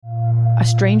a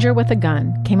stranger with a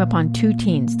gun came upon two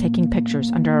teens taking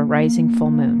pictures under a rising full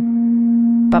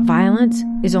moon. But violence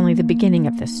is only the beginning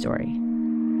of this story.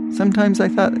 Sometimes I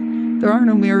thought, there are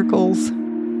no miracles.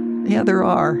 Yeah, there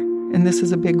are, and this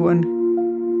is a big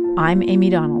one. I'm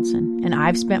Amy Donaldson, and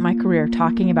I've spent my career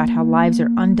talking about how lives are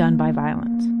undone by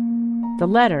violence. The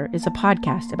Letter is a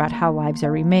podcast about how lives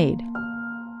are remade.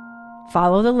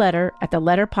 Follow The Letter at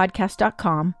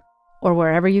theletterpodcast.com or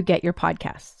wherever you get your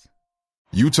podcasts.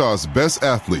 Utah's best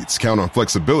athletes count on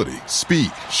flexibility,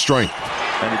 speed, strength.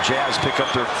 And the Jazz pick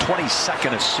up their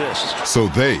 22nd assist. So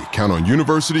they count on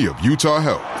University of Utah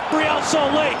Health. Real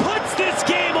Salt Lake puts this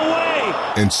game away.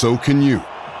 And so can you.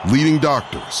 Leading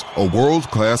doctors, a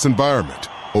world-class environment,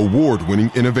 award-winning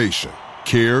innovation,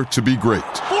 care to be great.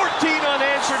 14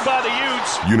 unanswered by the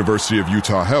Utes. University of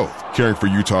Utah Health, caring for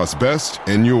Utah's best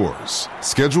and yours.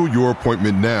 Schedule your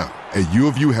appointment now at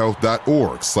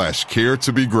uofuhealth.org/care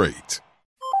to be great.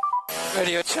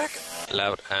 Radio check.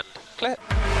 Loud and clear.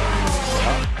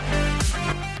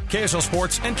 KSL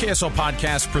Sports and KSL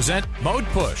Podcast present Mode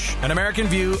Push, an American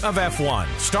view of F1,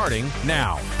 starting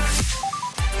now.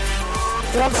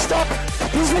 I'm stuck.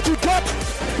 He's making cut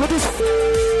with his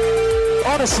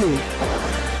honestly.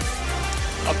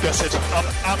 I'm gutted. I'm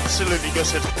absolutely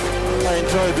gutted. I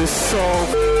enjoyed this so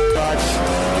much.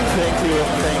 Thank you.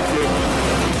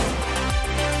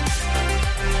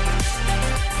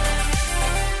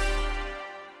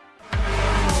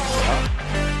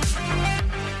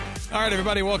 All right,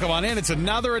 everybody, welcome on in. It's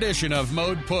another edition of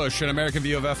Mode Push, an American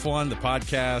view of F1, the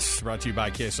podcast brought to you by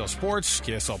KSL Sports,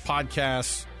 KSL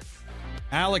Podcasts.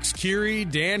 Alex Curie,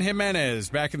 Dan Jimenez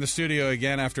back in the studio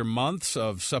again after months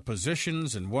of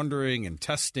suppositions and wondering and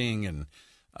testing and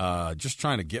just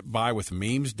trying to get by with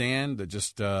memes, Dan, to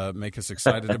just make us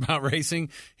excited about racing.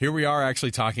 Here we are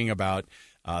actually talking about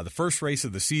the first race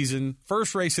of the season,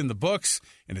 first race in the books,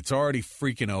 and it's already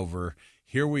freaking over.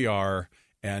 Here we are.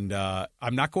 And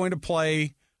I'm not going to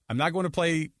play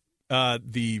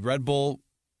the Red Bull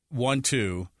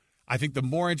 1-2. I think the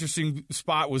more interesting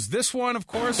spot was this one, of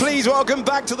course. Please welcome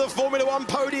back to the Formula One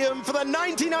podium for the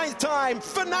 99th time,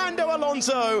 Fernando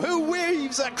Alonso, who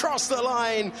weaves across the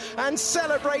line and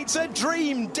celebrates a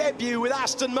dream debut with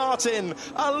Aston Martin.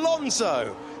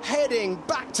 Alonso heading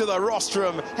back to the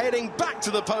rostrum, heading back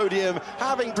to the podium,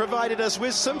 having provided us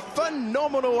with some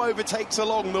phenomenal overtakes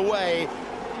along the way.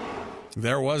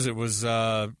 There was. It was,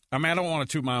 I mean, I don't want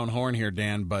to toot my own horn here,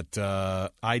 Dan, but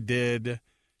I did.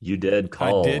 You did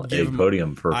call a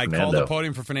podium for Fernando. I called a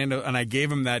podium for Fernando, and I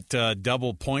gave him that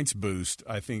double points boost,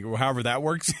 I think, or however that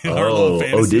works. In our little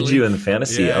fantasy did league. You in the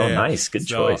fantasy? Yeah, yeah. Nice. Good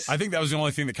choice. I think that was the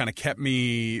only thing that kind of kept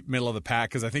me middle of the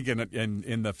pack, because I think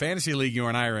in the fantasy league you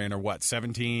and I are in, are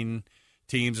 17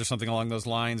 teams or something along those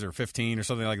lines, or 15 or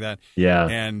something like that. Yeah.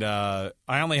 And I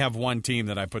only have one team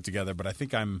that I put together, but I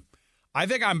think I'm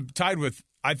tied with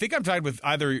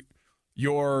either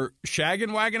your Shag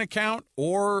and Wagon account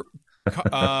or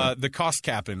the Cost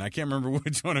Captain. I can't remember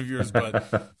which one of yours,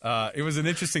 but it was an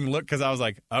interesting look, because I was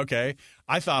like, okay,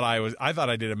 I thought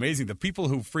I did amazing. The people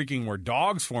who freaking were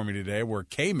dogs for me today were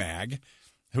K-Mag,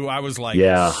 who I was like,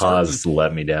 Haas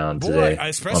let me down today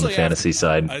on the fantasy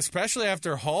side, especially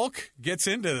after Hulk gets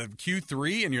into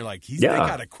Q3, and you're like, they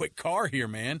got a quick car here,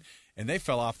 man. And they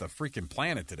fell off the freaking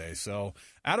planet today. So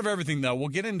out of everything, though, we'll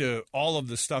get into all of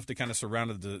the stuff that kind of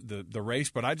surrounded the race.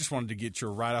 But I just wanted to get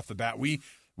your right off the bat. We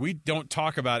don't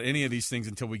talk about any of these things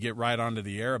until we get right onto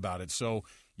the air about it. So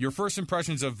your first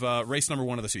impressions of race number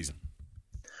 1 of the season.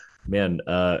 Man,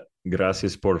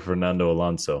 gracias por Fernando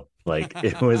Alonso. Like,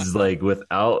 it was like,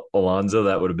 without Alonso,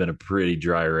 that would have been a pretty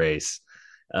dry race.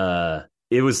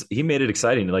 He made it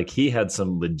exciting. Like, he had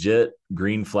some legit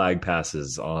green flag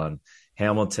passes on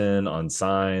Hamilton, on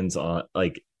Sainz, on,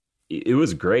 like, it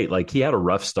was great. Like, he had a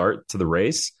rough start to the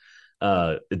race.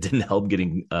 It didn't help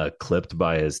getting clipped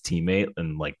by his teammate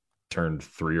in like turn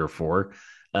 3 or 4.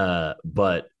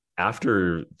 But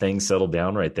after things settled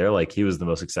down right there, like, he was the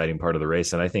most exciting part of the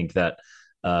race. And I think that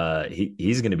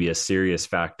he's going to be a serious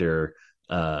factor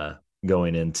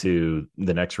going into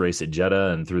the next race at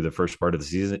Jeddah and through the first part of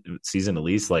the season at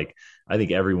least. Like, I think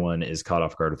everyone is caught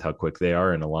off guard with how quick they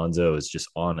are, and Alonso is just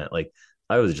on it. Like,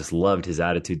 I just loved his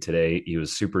attitude today. He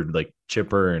was super like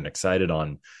chipper and excited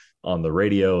on the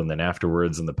radio, and then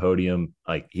afterwards on the podium,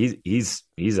 like, he's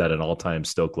at an all-time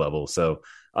stoke level. So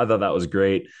I thought that was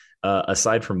great.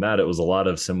 Aside from that, it was a lot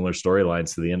of similar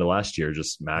storylines to the end of last year.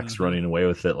 Just Max running away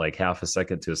with it like half a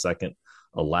second to a second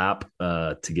a lap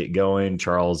to get going.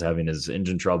 Charles having his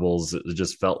engine troubles. It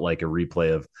just felt like a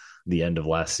replay of the end of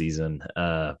last season.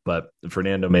 But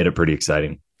Fernando made it pretty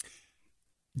exciting.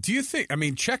 Do you think, I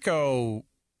mean, Checo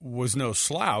was no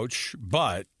slouch,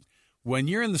 but when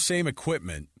you're in the same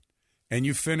equipment and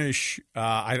you finish,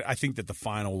 I think that the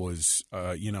final was,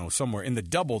 somewhere in the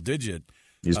double digit.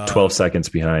 He's 12 seconds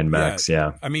behind Max,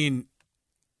 yeah. I mean,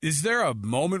 is there a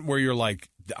moment where you're like,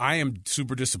 I am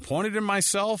super disappointed in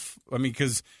myself? I mean,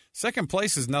 because second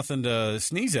place is nothing to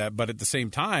sneeze at, but at the same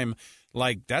time,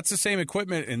 like, that's the same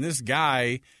equipment, and this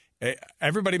guy,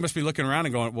 everybody must be looking around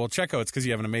and going, well, Checo, it's because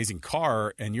you have an amazing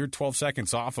car, and you're 12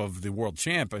 seconds off of the world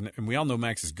champ, and we all know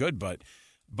Max is good, but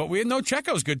we know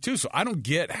Checo's good too, so I don't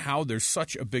get how there's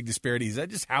such a big disparity. Is that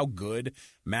just how good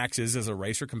Max is as a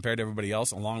racer compared to everybody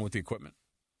else, along with the equipment?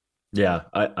 Yeah,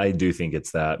 I do think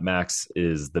it's that. Max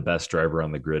is the best driver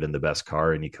on the grid and the best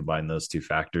car, and you combine those two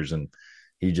factors, and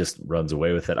he just runs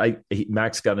away with it.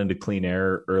 Max got into clean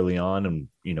air early on and,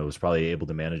 was probably able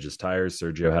to manage his tires.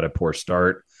 Sergio had a poor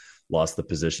start, lost the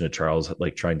position to Charles,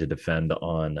 like trying to defend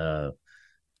on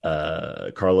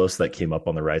Carlos that came up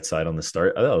on the right side on the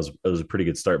start. I thought it was a pretty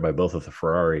good start by both of the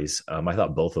Ferraris. I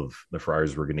thought both of the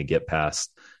Ferraris were going to get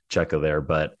past Checo there,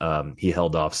 but he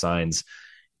held off signs.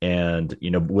 And,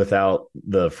 without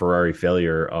the Ferrari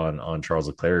failure on Charles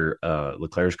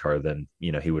Leclerc's car, then,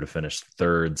 he would have finished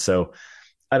third. So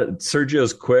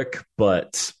Sergio's quick,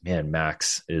 but man,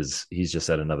 Max he's just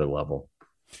at another level.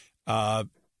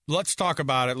 Let's talk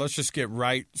about it. Let's just get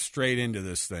straight into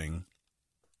this thing.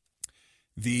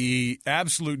 The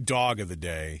absolute dog of the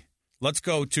day. Let's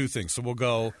go two things. So we'll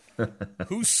go,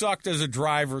 who sucked as a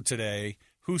driver today?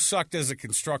 Who sucked as a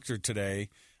constructor today?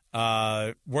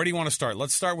 Where do you want to start?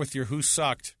 Let's start with your who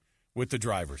sucked with the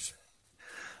drivers.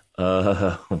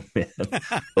 Man.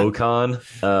 Ocon.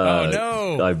 Oh,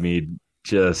 no.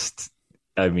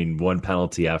 One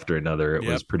penalty after another. It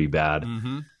was pretty bad.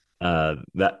 Mm-hmm.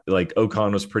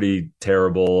 Ocon was pretty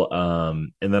terrible.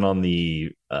 And then on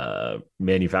the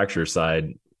manufacturer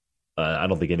side, I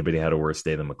don't think anybody had a worse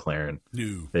day than McLaren.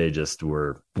 No. They just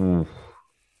were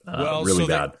really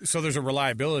bad. So there's a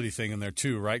reliability thing in there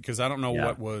too, right? Because I don't know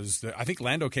what was. I think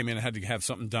Lando came in and had to have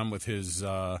something done with his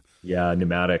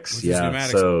pneumatics.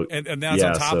 Pneumatics. So and that's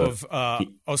on top of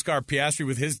Oscar Piastri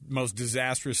with his most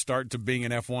disastrous start to being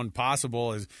an F1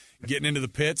 possible is getting into the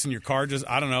pits and your car just,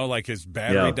 I don't know, like his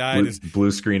battery died.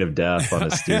 Blue screen of death on a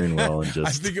steering wheel and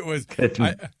just. I think it was. I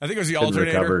think it was the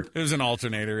alternator. Recover. It was an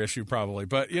alternator issue probably,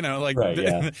 but they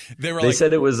were. They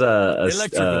said it was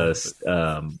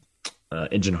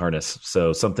engine harness,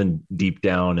 so something deep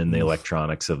down in the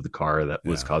electronics of the car that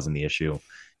was causing the issue.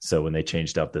 So when they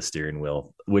changed out the steering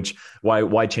wheel,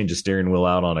 why change a steering wheel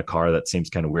out on a car? That seems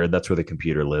kind of weird. That's where the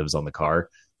computer lives on the car,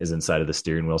 is inside of the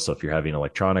steering wheel. So if you're having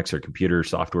electronics or computer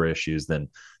software issues, then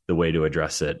the way to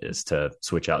address it is to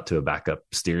switch out to a backup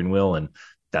steering wheel, and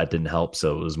that didn't help.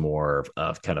 So it was more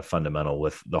of kind of fundamental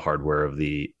with the hardware of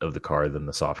the car than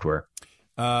the software.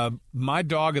 My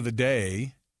dog of the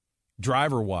day,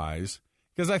 driver-wise,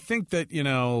 because I think that,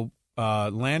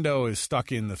 Lando is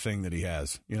stuck in the thing that he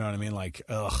has. You know what I mean? Like,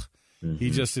 Mm-hmm.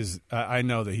 He just is. I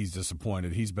know that he's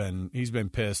disappointed. He's been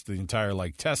pissed the entire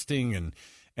testing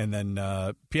and then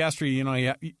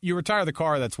Piastri. You retire the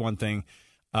car. That's one thing.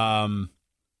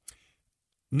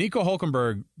 Nico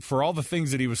Hülkenberg, for all the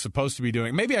things that he was supposed to be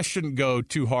doing, maybe I shouldn't go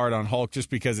too hard on Hulk just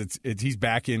because he's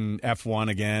back in F1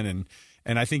 again,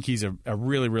 and I think he's a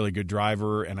really, really good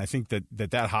driver, and I think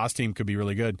that Haas team could be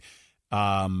really good.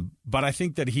 But I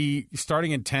think that he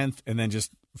starting in 10th and then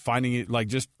just finding it,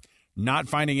 just not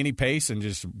finding any pace and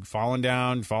just falling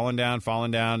down,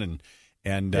 and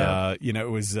it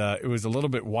was a little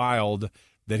bit wild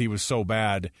that he was so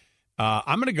bad.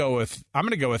 I'm gonna go with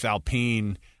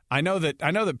Alpine. I know that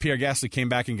Pierre Gasly came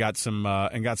back and got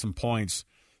some points,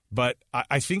 but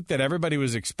I think that everybody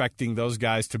was expecting those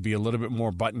guys to be a little bit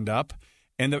more buttoned up,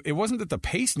 and it wasn't that the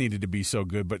pace needed to be so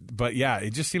good, but yeah,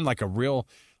 it just seemed like a real.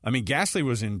 I mean, Gasly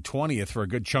was in 20th for a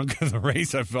good chunk of the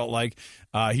race. I felt like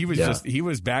he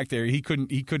was back there. He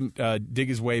couldn't dig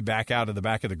his way back out of the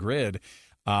back of the grid.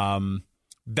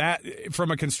 That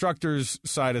from a constructor's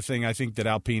side of thing, I think that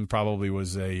Alpine probably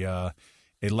was a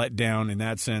letdown in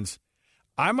that sense.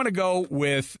 I'm going to go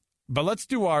with, but let's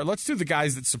do the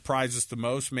guys that surprised us the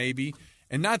most, maybe,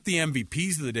 and not the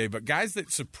MVPs of the day, but guys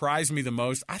that surprised me the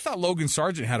most. I thought Logan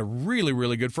Sargent had a really,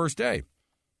 really good first day.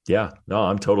 Yeah, no,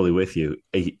 I'm totally with you.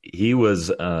 He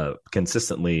was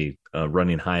consistently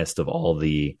running highest of all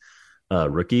the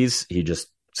rookies. He just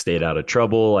stayed out of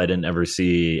trouble. I didn't ever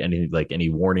see any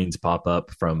warnings pop up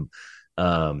from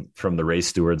the race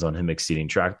stewards on him exceeding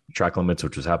track limits,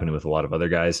 which was happening with a lot of other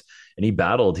guys. And he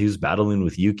was battling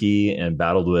with Yuki and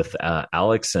battled with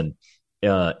Alex, and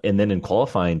then in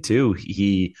qualifying too,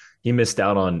 he missed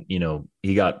out on,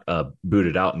 he got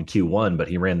booted out in Q1, but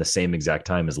he ran the same exact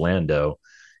time as Lando.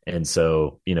 And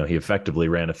so, he effectively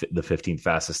ran the 15th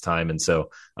fastest time. And so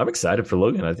I'm excited for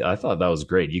Logan. I thought that was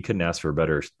great. You couldn't ask for a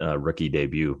better rookie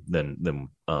debut than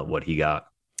what he got.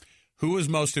 Who was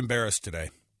most embarrassed today?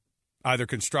 Either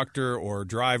constructor or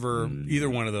driver, either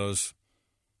one of those.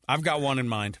 I've got one in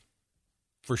mind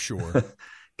for sure.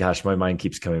 Gosh, my mind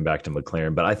keeps coming back to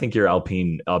McLaren, but I think your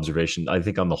Alpine observation, I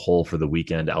think on the whole for the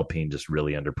weekend, Alpine just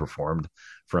really underperformed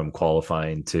from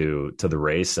qualifying to the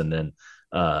race. And then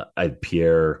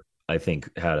Pierre, I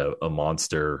think, had a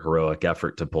monster heroic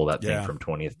effort to pull that thing from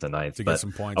 20th to 9th. To get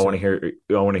some points. I want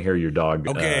to hear your dog.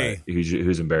 Okay.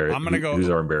 Who's embarrassed? I'm going to go. Who's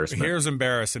our embarrassment? Here's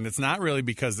embarrassed, and it's not really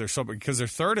because they're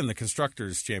third in the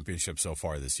Constructors Championship so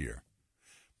far this year.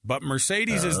 But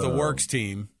Mercedes is the works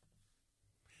team.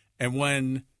 And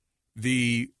when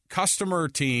the customer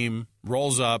team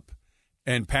rolls up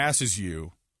and passes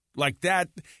you like that,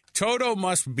 Toto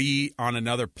must be on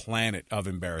another planet of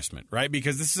embarrassment, right?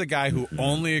 Because this is a guy who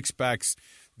only expects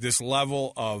this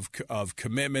level of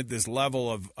commitment, this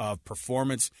level of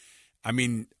performance. I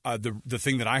mean, the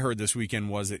thing that I heard this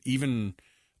weekend was that even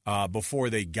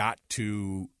before they got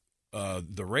to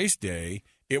the race day,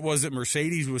 it was that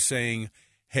Mercedes was saying,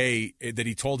 hey, that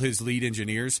he told his lead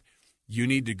engineers, you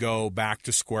need to go back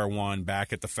to square one,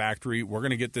 back at the factory. We're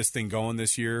going to get this thing going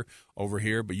this year over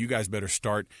here, but you guys better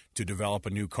start to develop a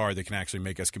new car that can actually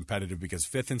make us competitive, because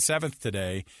 5th and 7th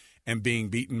today and being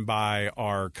beaten by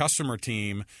our customer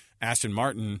team, Aston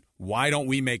Martin, why don't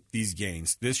we make these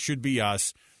gains? This should be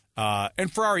us. And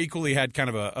Ferrari equally had kind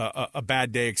of a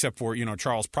bad day, except for,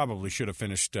 Charles probably should have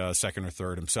finished second or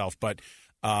third himself. But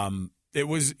it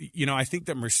was, I think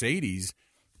that Mercedes –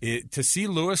 to see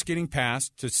Lewis getting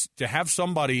past, to have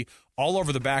somebody all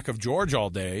over the back of George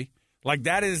all day, like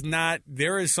that is not –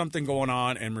 there is something going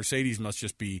on, and Mercedes must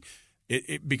just be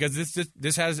because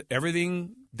this has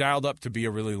everything dialed up to be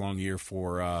a really long year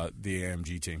for the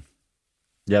AMG team.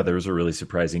 Yeah, there was a really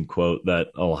surprising quote that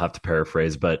I'll have to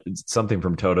paraphrase, but it's something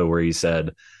from Toto where he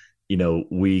said,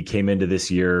 we came into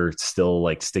this year still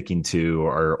like sticking to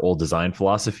our old design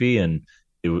philosophy, and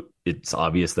it's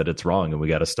obvious that it's wrong and we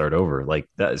got to start over. Like,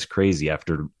 that is crazy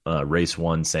after race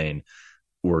one saying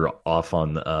we're off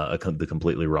on the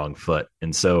completely wrong foot.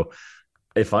 And so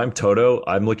if I'm Toto,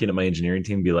 I'm looking at my engineering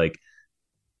team and be like,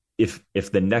 if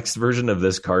the next version of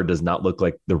this car does not look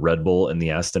like the Red Bull and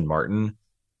the Aston Martin,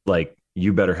 like,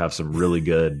 you better have some really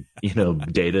good,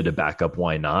 data to back up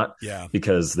why not. Yeah.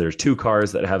 Because there's two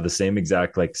cars that have the same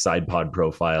exact like side pod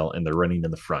profile and they're running in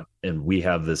the front. And we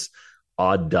have this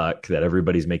odd duck that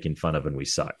everybody's making fun of and we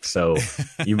suck. So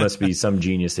you must be some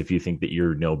genius if you think that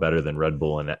you're no better than Red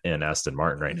Bull and Aston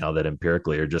Martin right now, that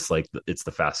empirically are just like, it's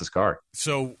the fastest car.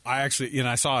 So I actually,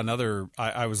 I saw another,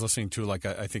 I was listening to like,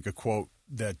 I think a quote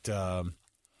that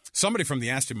somebody from the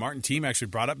Aston Martin team actually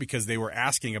brought up, because they were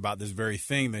asking about this very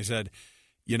thing. They said,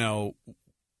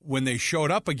 when they showed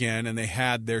up again and they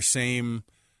had their same,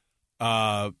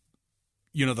 the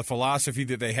philosophy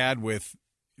that they had with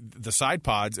the side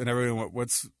pods, and everyone went,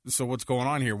 what's going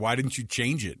on here? Why didn't you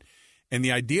change it? And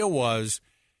the idea was,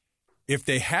 if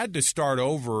they had to start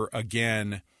over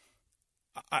again,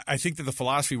 I think that the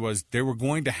philosophy was they were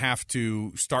going to have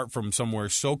to start from somewhere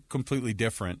so completely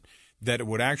different that it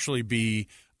would actually be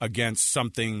against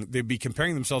something. They'd be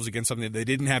comparing themselves against something that they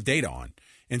didn't have data on.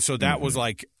 And so that was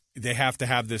like, they have to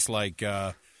have this like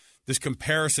this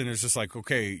comparison. Is just like,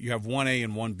 okay, you have 1A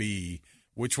and 1B.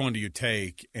 Which one do you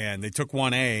take? And they took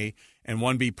 1A, and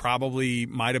 1B probably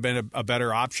might have been a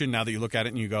better option now that you look at it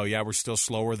and you go, yeah, we're still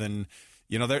slower than,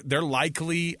 they're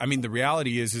likely. I mean, the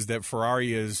reality is that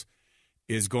Ferrari is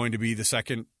going to be the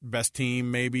second best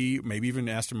team, maybe even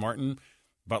Aston Martin.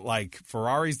 But like,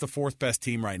 Ferrari's the fourth best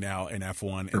team right now in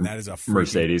F1, and that is a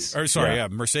Mercedes.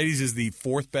 Mercedes is the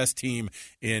fourth best team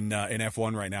in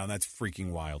F1 right now, and that's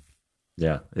freaking wild.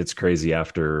 Yeah, it's crazy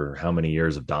after how many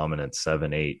years of dominance,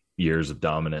 7, 8 years of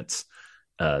dominance,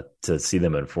 to see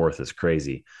them in fourth is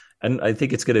crazy. And I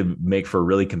think it's going to make for a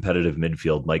really competitive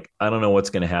midfield. Like, I don't know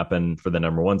what's going to happen for the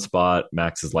number one spot.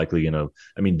 Max is likely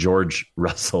George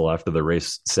Russell after the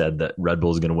race said that Red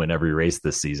Bull is going to win every race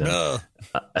this season.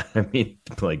 I mean,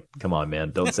 like, come on,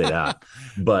 man, don't say that.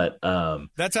 But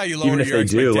that's how you lower even if your they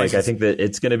do, like, I expectations. think that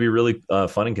it's going to be really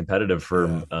fun and competitive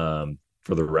for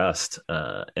the rest.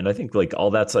 And I think like all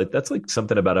that's like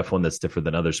something about F1 that's different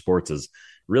than other sports. Is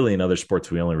really, in other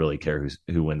sports, we only really care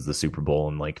who wins the Super Bowl.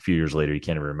 And like a few years later, you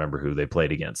can't even remember who they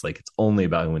played against. Like, it's only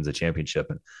about who wins the championship.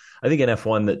 And I think in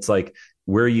F1, that's like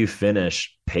where you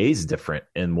finish pays different,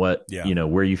 and what,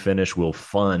 where you finish will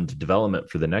fund development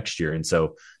for the next year. And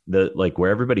so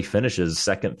where everybody finishes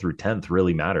 2nd through 10th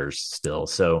really matters still.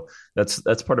 So that's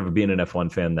part of being an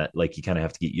F1 fan that like you kind of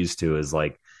have to get used to, is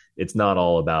like, it's not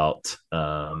all about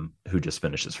who just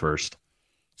finishes first.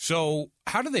 So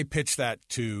how do they pitch that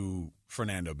to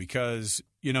Fernando? Because,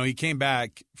 he came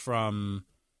back from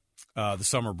the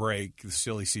summer break, the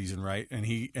silly season, right? And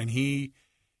he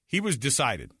was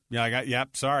decided.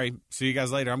 Sorry, see you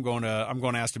guys later. I'm going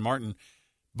to Aston Martin.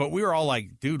 But we were all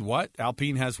like, dude, what?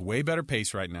 Alpine has way better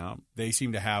pace right now. They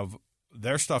seem to have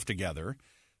their stuff together.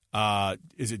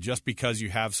 Is it just because you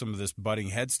have some of this butting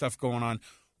head stuff going on?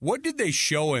 What did they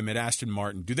show him at Aston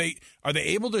Martin? Are they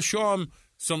able to show him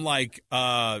some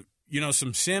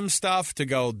some sim stuff to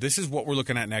go, this is what we're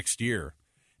looking at next year,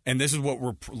 and this is what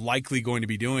we're likely going to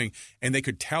be doing, and they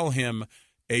could tell him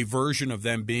a version of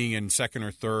them being in second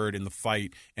or third in the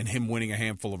fight and him winning a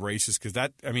handful of races? Because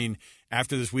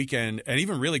after this weekend, and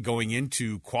even really going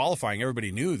into qualifying,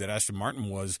 everybody knew that Aston Martin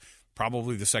was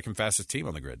probably the second fastest team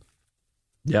on the grid.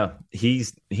 Yeah, he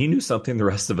knew something the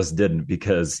rest of us didn't,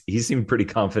 because he seemed pretty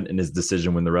confident in his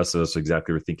decision when the rest of us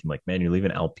exactly were thinking, like, man, you're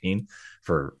leaving Alpine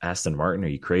for Aston Martin? Are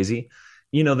you crazy?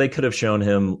 They could have shown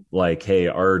him, like, hey,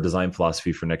 our design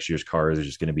philosophy for next year's cars is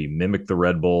just going to be mimic the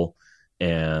Red Bull.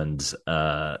 And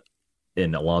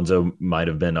Alonso might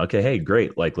have been, okay, hey,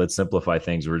 great. Like, let's simplify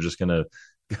things. We're just going to,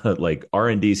 like,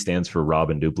 R&D stands for rob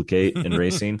and duplicate in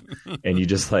racing. And you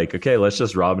just okay, let's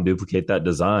just rob and duplicate that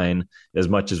design as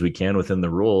much as we can within the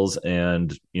rules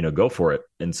and, go for it.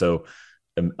 And so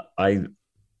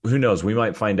who knows, we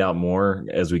might find out more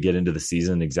as we get into the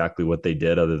season, exactly what they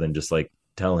did, other than just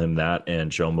tell him that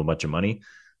and show him a bunch of money.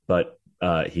 But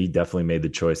he definitely made the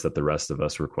choice that the rest of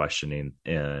us were questioning,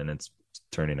 and it's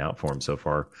turning out for him so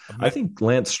far. I think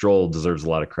Lance Stroll deserves a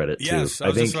lot of credit too. Yes, I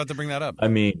was just about to bring that up. I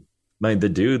mean, the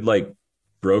dude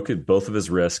broke both of his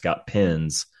wrists, got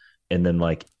pins, and then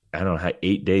I don't know,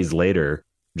 8 days later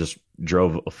just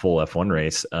drove a full F1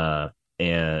 race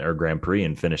or Grand Prix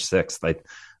and finished sixth. I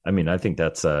think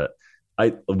that's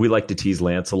we like to tease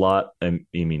Lance a lot. I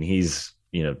mean, he's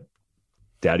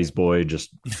daddy's boy, just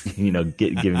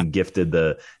getting gifted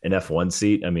an F1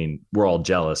 seat. I mean, we're all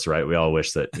jealous, right? We all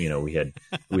wish that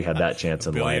we had that chance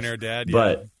in life. Billionaire dad, yeah.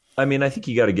 But I mean, I think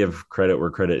you got to give credit where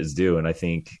credit is due, and I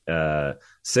think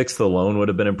sixth alone would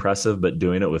have been impressive, but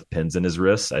doing it with pins in his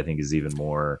wrists, I think, is even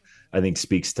more. I think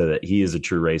speaks to that he is a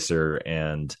true racer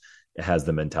and has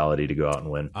the mentality to go out and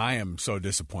win. I am so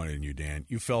disappointed in you, Dan.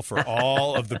 You fell for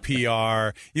all of the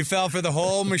PR. You fell for the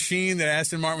whole machine that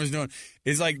Aston Martin was doing.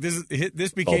 It's like this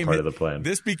became all part of the plan.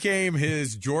 This became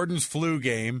his Jordan's flu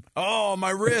game. Oh,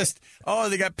 my wrist. Oh,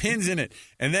 they got pins in it.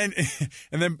 And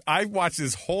then I watched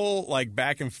this whole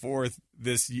back and forth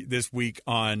this week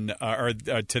on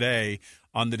today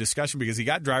on the discussion, because he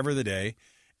got driver of the day.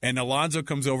 And Alonso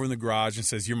comes over in the garage and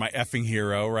says, "You're my effing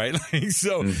hero," right?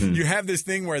 You have this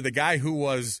thing where the guy who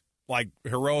was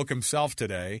heroic himself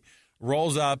today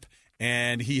rolls up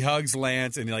and he hugs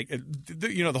Lance, and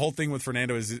the whole thing with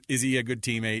Fernando is he a good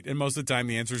teammate? And most of the time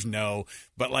the answer is no.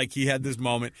 But he had this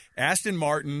moment. Aston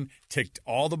Martin ticked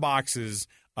all the boxes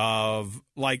of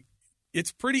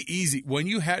it's pretty easy when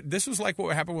you had. This was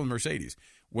what happened with Mercedes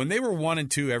when they were 1 and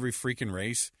 2 every freaking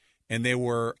race. And they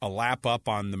were a lap up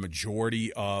on the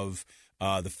majority of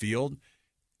the field.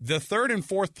 The third and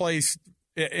fourth place,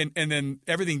 and then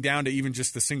everything down to even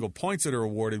just the single points that are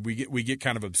awarded, we get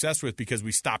kind of obsessed with, because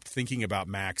we stopped thinking about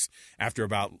Max after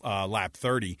about lap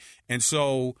 30. And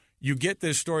so you get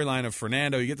this storyline of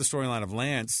Fernando, you get the storyline of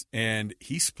Lance, and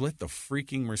he split the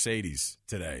freaking Mercedes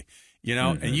today.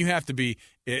 And you have to be,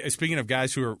 speaking of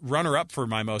guys who are runner-up for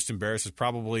my most embarrassed, is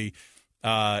probably –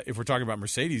 if we're talking about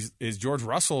Mercedes, is George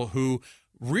Russell, who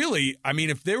really,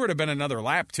 if there would have been another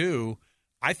lap too,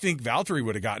 I think Valtteri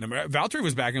would have gotten him. Valtteri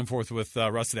was back and forth with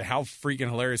Russ today. How freaking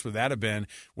hilarious would that have been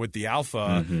with the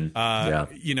Alpha,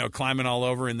 climbing all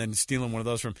over and then stealing one of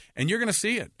those from. And you're going to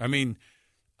see it.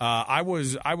 I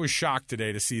was shocked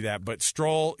today to see that. But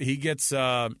Stroll, he got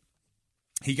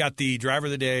the driver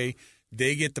of the day.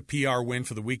 They get the PR win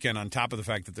for the weekend on top of the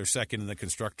fact that they're second in the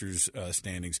constructors'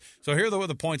 standings. So here are what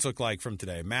the points look like from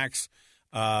today. Max,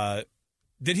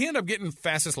 did he end up getting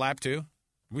fastest lap too? Are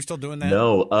we still doing that?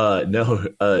 No.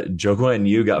 Zhou Guan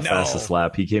Yu got fastest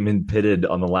lap. He came in pitted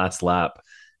on the last lap,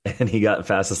 and he got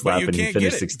fastest lap, and he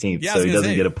finished 16th. Yeah, so he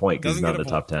doesn't get a point because he's not in the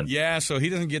top 10. Yeah, so he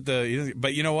doesn't get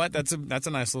but you know what? That's a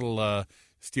nice little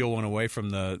steal one away from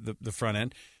the front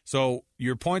end. So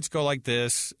your points go like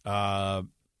this.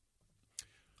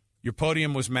 Your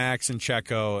podium was Max and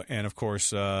Checo and, of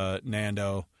course,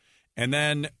 Nando. And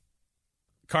then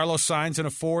Carlos Sainz in a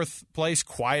fourth place.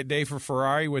 Quiet day for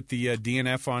Ferrari with the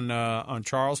DNF on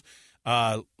Charles.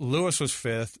 Lewis was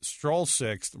fifth. Stroll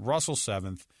sixth. Russell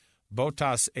seventh.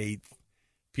 Bottas eighth.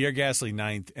 Pierre Gasly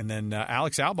 9th, and then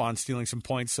Alex Albon stealing some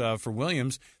points for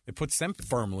Williams. That puts them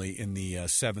firmly in the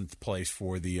 7th place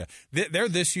for the. They're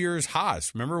this year's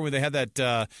Haas. Remember when they had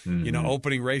that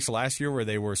opening race last year where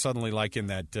they were suddenly like in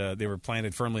that they were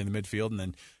planted firmly in the midfield and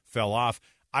then fell off.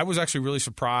 I was actually really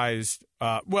surprised.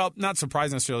 Well, not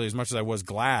surprised necessarily as much as I was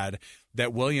glad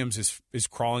that Williams is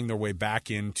crawling their way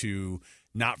back into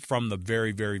not from the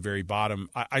very, very, very bottom.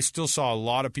 I still saw a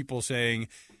lot of people saying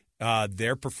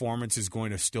their performance is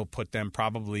going to still put them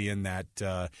probably in that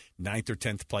 9th or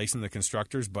 10th place in the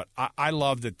constructors. But I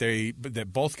love that that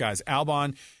both guys,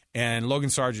 Albon and Logan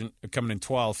Sargent, coming in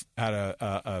 12th, had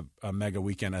a mega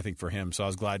weekend, I think, for him. So I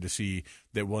was glad to see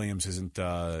that Williams isn't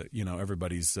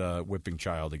everybody's whipping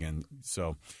child again.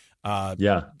 So.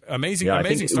 Amazing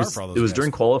start for all those It was guys.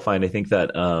 during qualifying. I think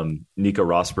that Nico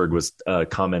Rosberg was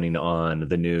commenting on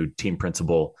the new team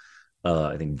principal.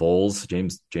 I think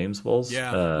James Voles.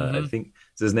 I think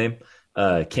is his name.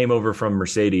 Came over from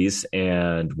Mercedes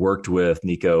and worked with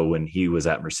Nico when he was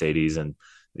at Mercedes, and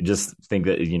I just think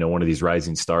that one of these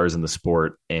rising stars in the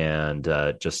sport, and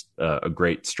just a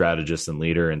great strategist and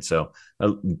leader. And so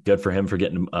good for him for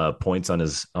getting points on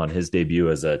his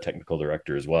debut as a technical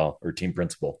director as well, or team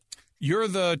principal. You're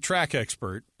the track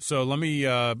expert, so let me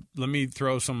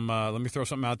throw something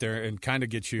out there and kind of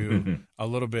get you a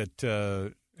little bit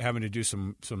having to do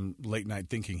some late night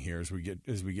thinking here as we get.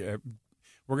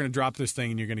 We're going to drop this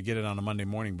thing and you're going to get it on a Monday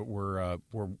morning, but we're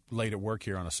late at work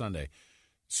here on a Sunday.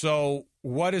 So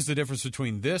what is the difference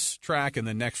between this track and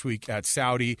the next week at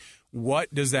Saudi?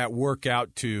 What does that work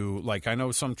out to? Like, I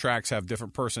know some tracks have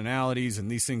different personalities, and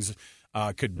these things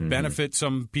could benefit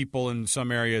some people in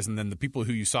some areas, and then the people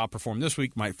who you saw perform this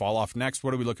week might fall off next.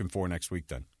 What are we looking for next week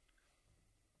then?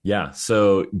 Yeah,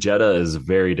 so Jeddah is a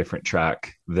very different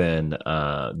track than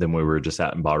we were just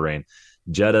at in Bahrain.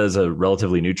 Jeddah is a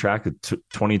relatively new track.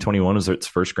 2021 was its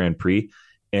first Grand Prix.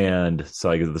 And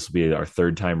so I guess this will be our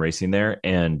third time racing there.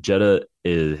 And Jeddah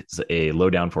is a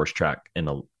low downforce track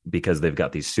because they've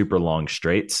got these super long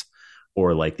straights,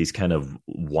 or like these kind of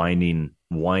winding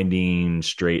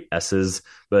straight S's.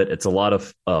 But it's a lot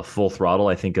of full throttle.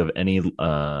 I think of any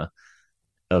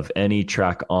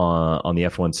track on the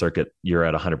F1 circuit, you're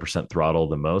at 100% throttle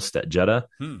the most at Jeddah.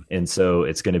 And so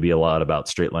it's going to be a lot about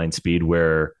straight line speed,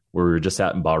 where we were just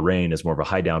at in Bahrain is more of a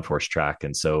high downforce track.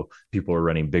 And so people were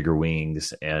running bigger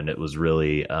wings, and it was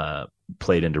really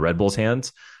played into Red Bull's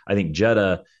hands. I think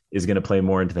Jeddah is going to play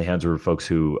more into the hands of folks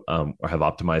who have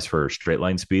optimized for straight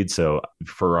line speed. So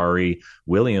Ferrari,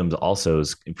 Williams also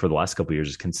is, for the last couple of years,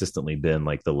 has consistently been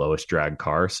like the lowest drag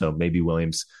car. So maybe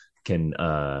Williams can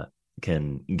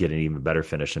get an even better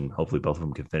finish, and hopefully both of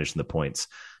them can finish in the points.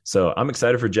 So I'm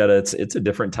excited for Jeddah. It's a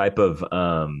different type of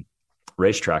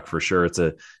racetrack for sure. It's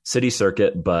a city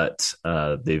circuit, but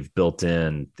they've built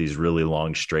in these really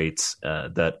long straights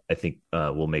that I think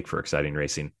will make for exciting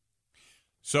racing.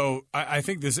 So I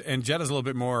think this, and Jeddah's a little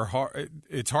bit more hard.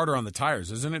 It's harder on the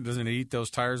tires, isn't it? Doesn't it eat those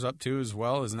tires up too as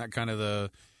well? Isn't that kind of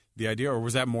the idea, or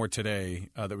was that more today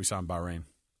that we saw in Bahrain?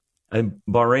 And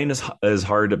Bahrain is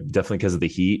hard, definitely because of the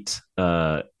heat,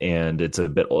 and it's a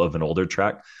bit of an older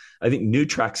track. I think new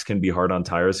tracks can be hard on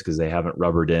tires because they haven't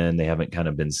rubbered in, they haven't kind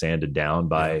of been sanded down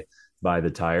by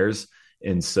the tires,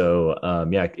 and so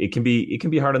it can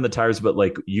be hard on the tires. But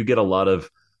like, you get a lot of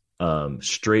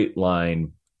straight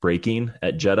line braking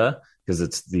at Jeddah because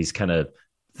it's these kind of,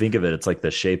 think of it, it's like the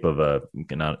shape of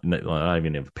not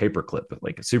even a paper clip, but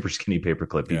like a super skinny paper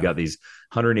clip. You've got these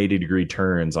 180 degree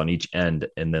turns on each end,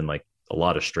 and then like a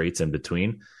lot of straights in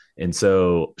between. And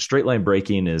so straight line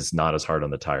braking is not as hard on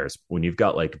the tires. When you've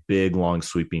got like big, long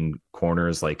sweeping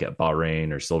corners like at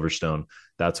Bahrain or Silverstone,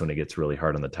 that's when it gets really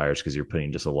hard on the tires because you're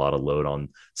putting just a lot of load on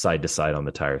side to side on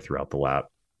the tire throughout the lap.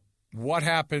 What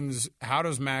happens? How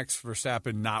does Max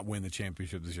Verstappen not win the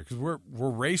championship this year? Because we're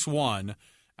race one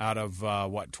out of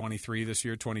 23 this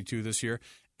year, 22 this year.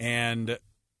 And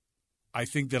I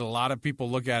think that a lot of people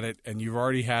look at it, and you've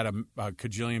already had a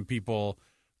cajillion people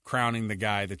crowning the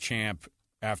guy the champ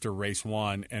after race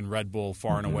one, and Red Bull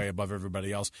far and away above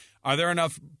everybody else. Are there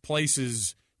enough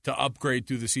places to upgrade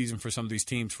through the season for some of these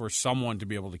teams for someone to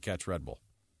be able to catch Red Bull?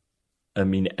 I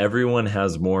mean, everyone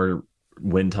has more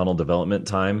wind tunnel development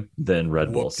time than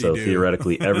Red Bull. So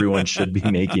theoretically, everyone should be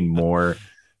making more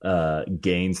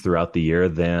gains throughout the year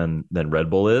than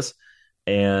Red Bull is.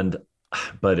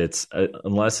 But it's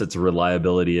unless it's a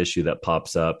reliability issue that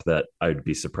pops up, that I'd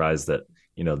be surprised that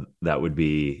that would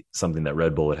be something that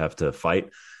Red Bull would have to fight.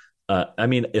 I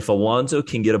mean, if Alonso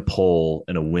can get a pole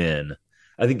and a win,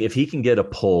 I think if he can get a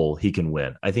pole, he can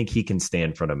win. I think he can stay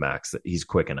in front of Max. He's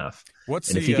quick enough.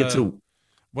 If he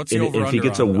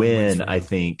gets a win, I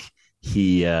think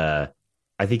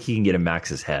I think he can get in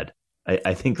Max's head.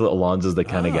 I think Alonso's the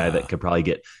kind of guy that could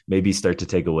probably maybe start to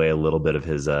take away a little bit of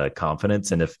his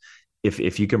confidence. And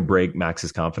if you can break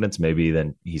Max's confidence, maybe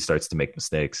then he starts to make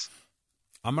mistakes.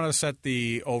 I'm going to set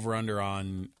the over-under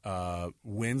on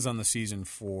wins on the season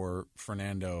for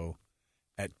Fernando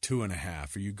at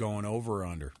 2.5. Are you going over or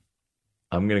under?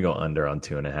 I'm going to go under on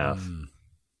 2.5.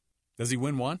 Does he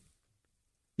win one?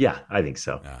 Yeah, I think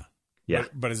so. Yeah.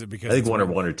 But is it because I think one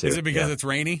or two? Is it because it's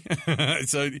rainy?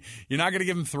 So you're not going to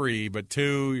give him 3, but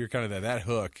 2, you're kind of that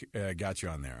hook got you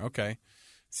on there. Okay.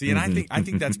 See, and I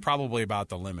think that's probably about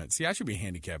the limit. See, I should be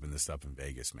handicapping this stuff in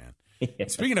Vegas, man. Yeah.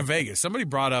 Speaking of Vegas, somebody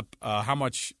brought up how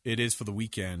much it is for the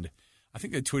weekend. I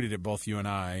think they tweeted it, both you and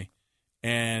I,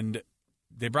 and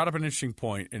they brought up an interesting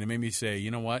point, and it made me say,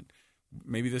 you know what?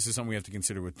 Maybe this is something we have to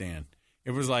consider with Dan.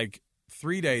 It was like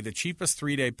the cheapest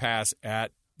 3-day pass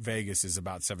at Vegas is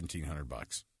about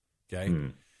 $1,700.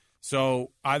 Okay,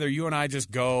 so either you and I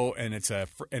just go and it's a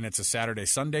Saturday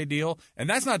Sunday deal, and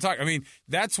that's not talking. I mean,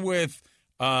 that's with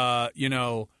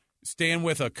staying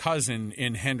with a cousin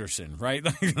in Henderson, right?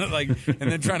 like,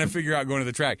 and then trying to figure out going to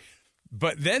the track.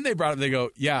 But then they brought up, they go,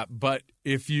 yeah, but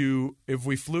if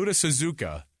we flew to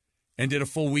Suzuka and did a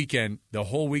full weekend, the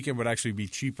whole weekend would actually be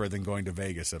cheaper than going to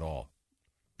Vegas at all.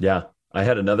 Yeah. I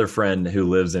had another friend who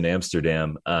lives in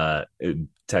Amsterdam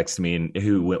text me and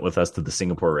who went with us to the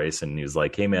Singapore race. And he was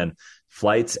like, hey, man,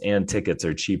 flights and tickets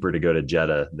are cheaper to go to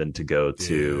Jeddah than to go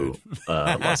to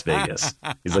Las Vegas.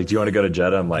 He's like, do you want to go to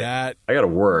Jeddah? I'm like, I got to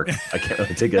work. I can't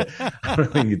really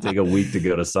take a week to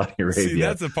go to Saudi Arabia. See,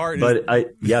 that's the part. But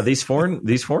these foreign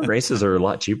races are a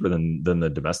lot cheaper than the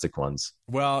domestic ones.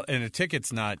 Well, and a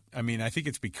ticket's not, I mean, I think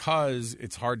it's because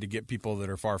it's hard to get people that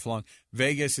are far flung.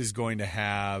 Vegas is going to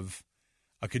have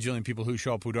a cajillion people who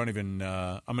show up who don't even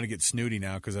I'm going to get snooty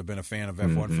now because I've been a fan of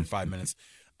F1 for 5 minutes.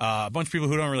 A bunch of people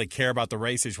who don't really care about the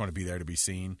race. They just want to be there to be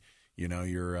seen. You know,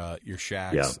 your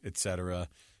Shaqs, et cetera.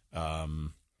 I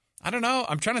don't know.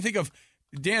 I'm trying to think of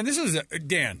Dan.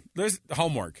 There's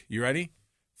homework. You ready?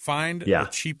 Find the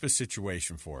cheapest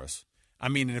situation for us. I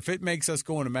mean, and if it makes us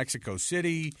go into Mexico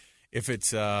City,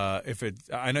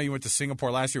 I know you went to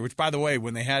Singapore last year, which, by the way,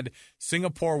 when they had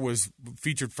Singapore was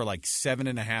featured for like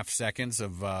 7.5 seconds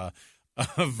of the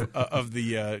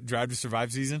Drive to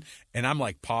Survive season, and I'm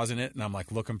like pausing it and I'm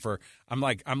like looking for I'm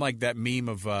like that meme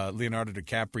of Leonardo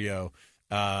DiCaprio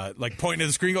like pointing to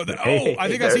the screen, going, "Oh, I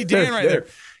think I see Dan right there."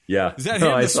 Yeah, is that him?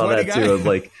 I saw that guy? Too. I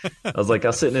was like, I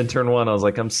was sitting in turn one. I was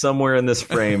like, I'm somewhere in this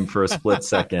frame for a split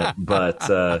second, but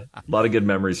a lot of good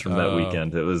memories from that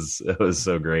weekend. It was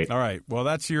so great. All right, well,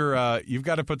 that's your. You've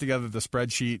got to put together the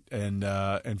spreadsheet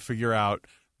and figure out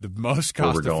the most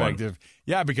cost effective.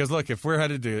 Yeah, because look, if we're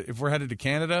headed to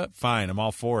Canada, fine, I'm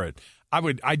all for it.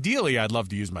 I'd love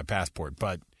to use my passport,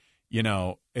 but you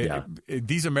know,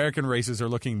 these American races are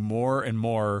looking more and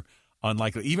more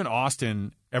unlikely. Even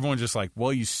Austin, everyone's just like,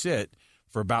 well, you sit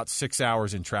for about 6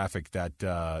 hours in traffic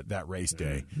that race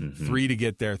day, 3 to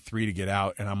get there, 3 to get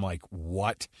out, and I'm like,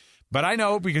 what? But I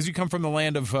know because you come from the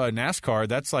land of NASCAR,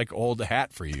 that's like old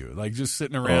hat for you, like just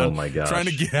sitting around trying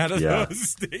to get out of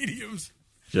those stadiums.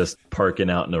 Just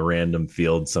parking out in a random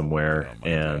field somewhere,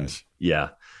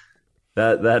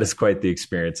 That is quite the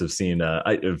experience of seeing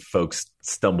folks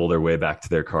stumble their way back to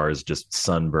their cars, just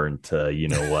sunburned to you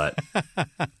know what.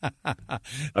 I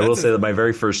will say that my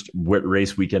very first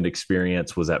race weekend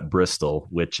experience was at Bristol,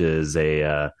 which is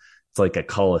it's like a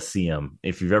Coliseum.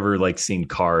 If you've ever seen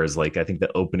Cars, I think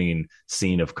the opening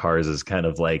scene of Cars is kind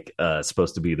of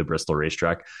supposed to be the Bristol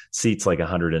racetrack. Seats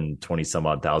 120 some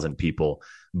odd thousand people,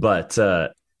 but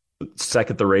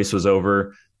second the race was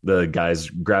over, the guys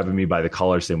grabbing me by the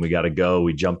collar saying, we got to go.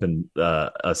 We jump in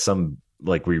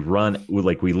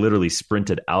we literally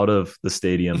sprinted out of the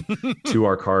stadium to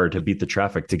our car to beat the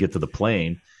traffic to get to the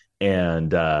plane.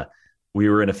 And we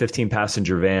were in a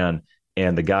 15-passenger van,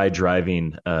 and the guy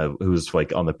driving, who was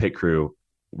on the pit crew,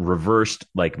 reversed,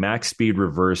 max speed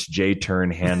reverse,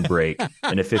 J-turn handbrake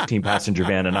in a 15-passenger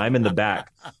van. And I'm in the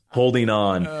back holding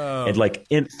on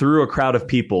and through a crowd of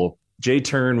people,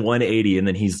 J-turn 180, and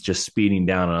then he's just speeding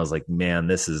down, and I was like, man,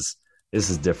 this is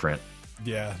different.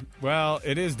 Yeah, well,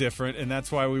 it is different, and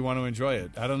that's why we want to enjoy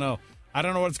it. I don't know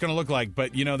what it's going to look like,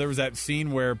 but there was that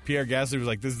scene where Pierre Gasly was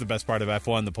like, this is the best part of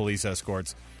F1, the police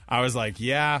escorts. I was like,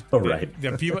 yeah. Oh, right.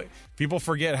 People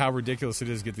forget how ridiculous it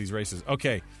is to get these races.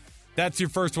 Okay, that's your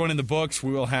first one in the books.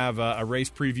 We will have a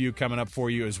race preview coming up for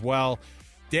you as well.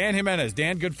 Dan Jimenez.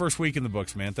 Dan, good first week in the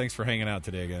books, man. Thanks for hanging out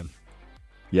today again.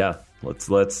 Yeah, let's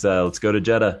go to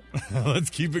Jeddah. Let's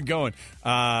keep it going.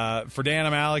 For Dan,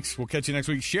 I'm Alex. We'll catch you next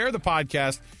week. Share the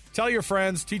podcast. Tell your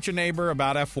friends. Teach a neighbor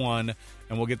about F1,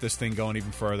 and we'll get this thing going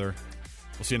even further.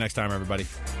 We'll see you next time, everybody.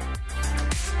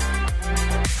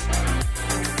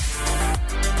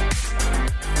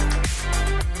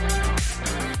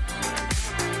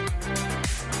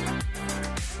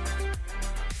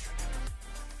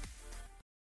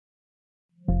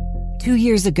 2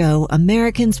 years ago,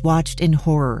 Americans watched in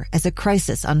horror as a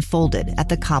crisis unfolded at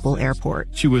the Kabul airport.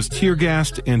 She was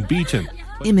tear-gassed and beaten.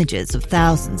 Images of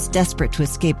thousands desperate to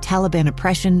escape Taliban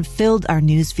oppression filled our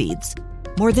news feeds.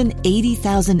 More than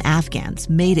 80,000 Afghans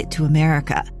made it to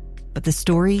America. But the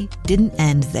story didn't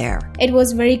end there. It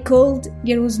was very cold.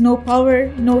 There was no power,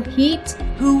 no heat.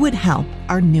 Who would help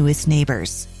our newest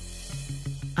neighbors?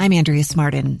 I'm Andrea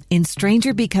Smartin. In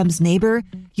Stranger Becomes Neighbor,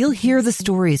 you'll hear the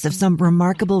stories of some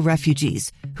remarkable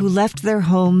refugees who left their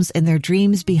homes and their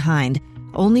dreams behind,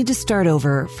 only to start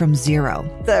over from zero.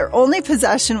 Their only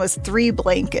possession was 3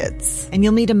 blankets. And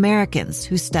you'll meet Americans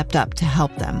who stepped up to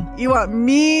help them. You want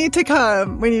me to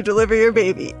come when you deliver your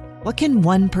baby. What can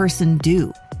one person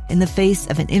do in the face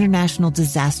of an international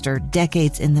disaster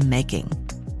decades in the making?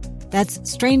 That's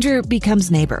Stranger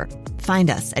Becomes Neighbor. Find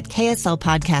us at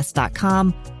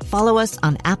kslpodcast.com. Follow us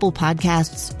on Apple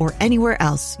Podcasts or anywhere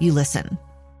else you listen.